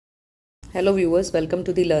Hello viewers, welcome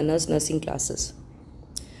to the Learners Nursing classes.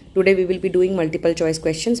 Today we will be doing multiple choice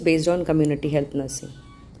questions based on community health nursing.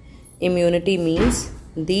 Immunity means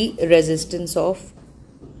the resistance of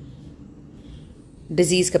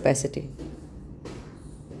disease capacity.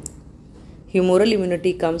 Humoral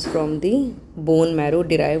immunity comes from the bone marrow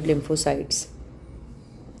derived lymphocytes.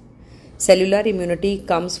 Cellular immunity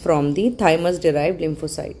comes from the thymus derived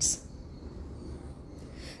lymphocytes.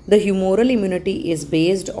 The humoral immunity is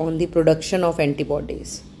based on the production of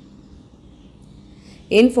antibodies.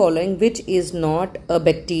 In following which is not a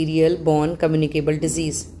bacterial borne communicable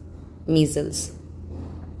disease? Measles.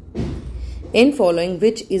 In following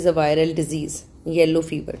which is a viral disease? Yellow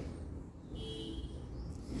fever.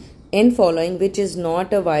 In following which is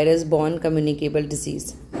not a virus borne communicable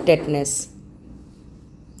disease? Tetanus.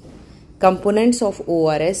 Components of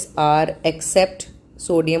ORS are except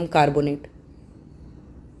sodium carbonate.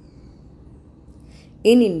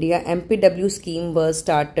 In India, MPW scheme was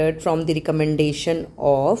started from the recommendation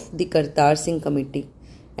of the Kartar Singh Committee.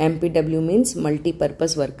 MPW means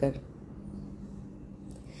multi-purpose worker.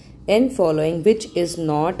 In following which is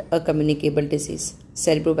not a communicable disease?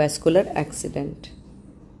 Cerebrovascular accident.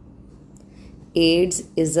 AIDS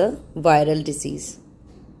is a viral disease.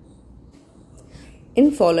 In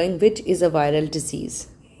following which is a viral disease?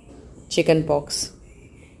 Chickenpox.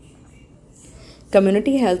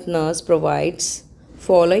 Community health nurse provides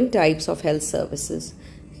following types of health services.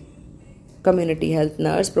 Community health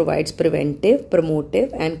nurse provides preventive,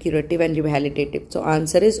 promotive and curative and rehabilitative. So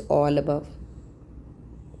answer is all above.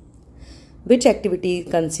 Which activity is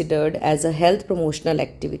considered as a health promotional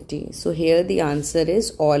activity? So here the answer is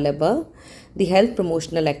all above. The health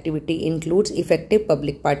promotional activity includes effective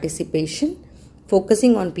public participation,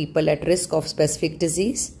 focusing on people at risk of specific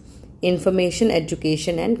disease, information,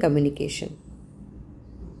 education and communication.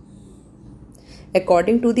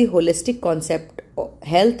 According to the holistic concept,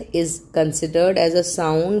 health is considered as a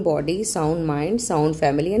sound body, sound mind, sound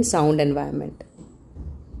family and sound environment.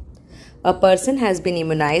 A person has been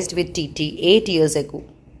immunized with TT 8 years ago.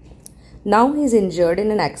 Now he is injured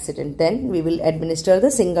in an accident. Then we will administer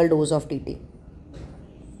the single dose of TT.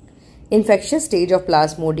 Infectious stage of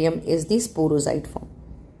plasmodium is the sporozoite form.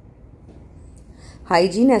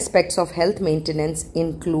 Hygiene aspects of health maintenance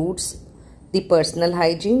includes the personal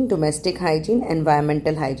hygiene, domestic hygiene,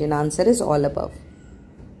 environmental hygiene. Answer is all above.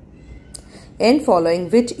 In following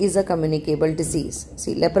which is a communicable disease?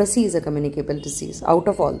 See, leprosy is a communicable disease out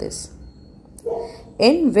of all this.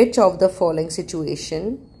 In which of the following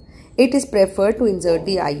situation it is preferred to insert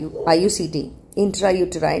the IUCD,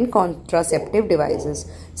 intrauterine contraceptive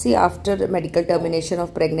devices? See, after medical termination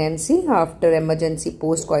of pregnancy, after emergency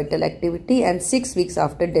postcoital activity and 6 weeks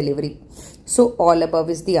after delivery. So all above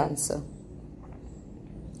is the answer.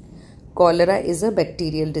 Cholera is a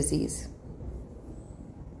bacterial disease.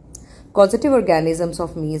 Causative organisms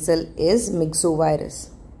of measles is myxovirus.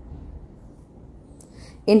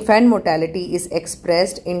 Infant mortality is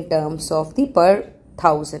expressed in terms of the per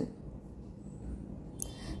 1000.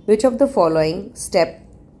 Which of the following step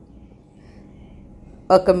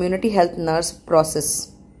a community health nurse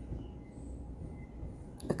process?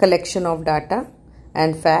 A collection of data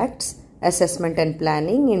and facts, assessment and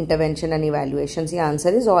planning, intervention and evaluations. The answer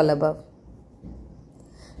is all above.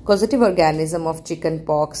 Causative organism of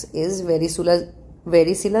chickenpox is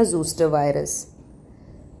varicella zoster virus.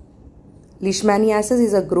 Leishmaniasis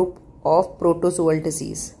is a group of protozoal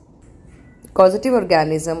disease. Causative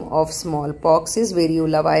organism of smallpox is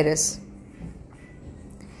variola virus.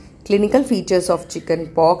 Clinical features of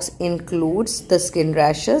chickenpox includes the skin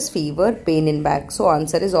rashes, fever, pain in back. So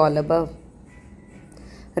answer is all above.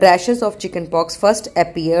 Rashes of chickenpox first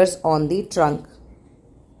appears on the trunk.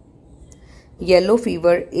 Yellow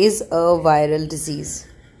fever is a viral disease.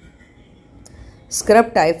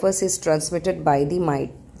 Scrub typhus is transmitted by the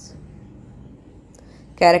mites.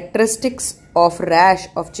 Characteristics of rash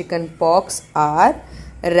of chickenpox are: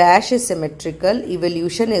 rash is symmetrical,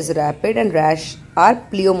 evolution is rapid and rash are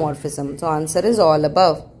pleomorphism. So answer is all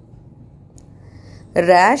above.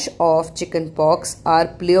 Rash of chickenpox are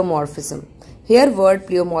pleomorphism. Here word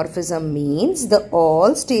pleomorphism means the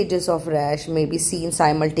all stages of rash may be seen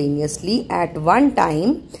simultaneously at one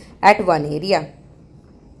time at one area.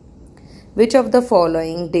 Which of the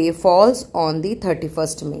following day falls on the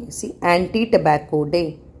 31st May? See, anti-tobacco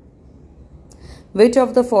day. Which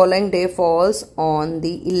of the following day falls on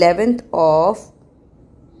the 11th of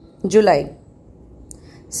July?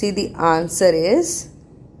 See, the answer is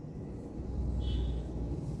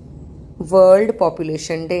World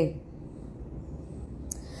Population Day.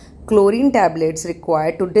 Chlorine tablets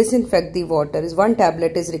required to disinfect the water is 1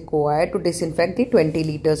 tablet is required to disinfect the 20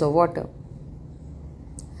 liters of water.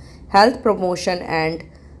 Health promotion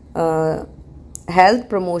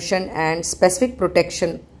and specific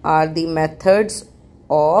protection are the methods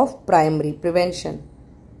of primary prevention.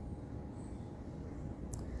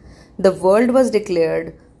 The world was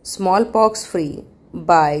declared smallpox free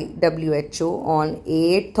by WHO on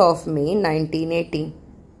 8th of May 1980.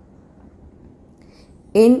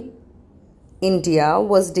 In India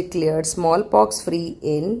was declared smallpox free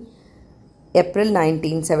in April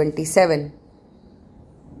 1977.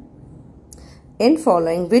 In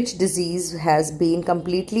following which disease has been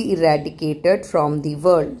completely eradicated from the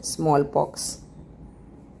world? Smallpox.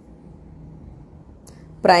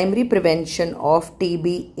 Primary prevention of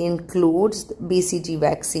TB includes BCG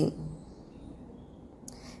vaccine.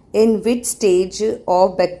 In which stage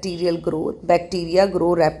of bacterial growth bacteria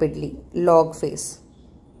grow rapidly? Log phase.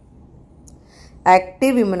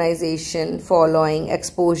 Active immunization following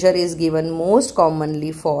exposure is given most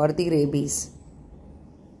commonly for the rabies.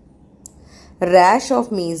 Rash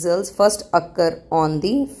of measles first occur on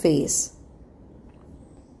the face.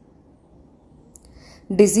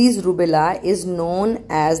 Disease rubella is known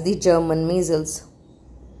as the German measles.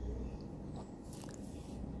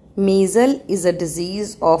 Measles is a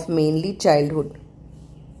disease of mainly childhood.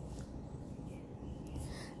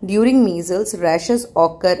 During measles, rashes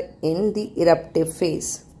occur in the eruptive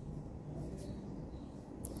phase.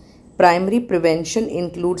 Primary prevention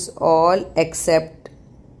includes all except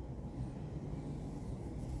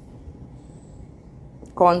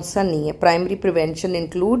कौन सा नहीं है? Primary prevention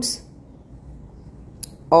includes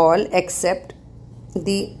all except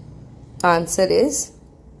the answer is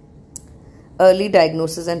early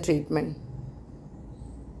diagnosis and treatment.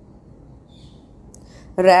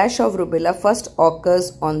 Rash of rubella first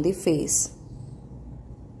occurs on the face.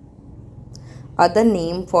 Other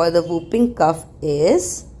name for the whooping cough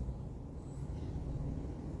is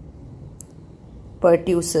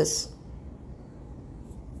pertussis.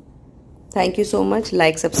 Thank you so much.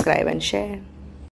 Like, subscribe and share.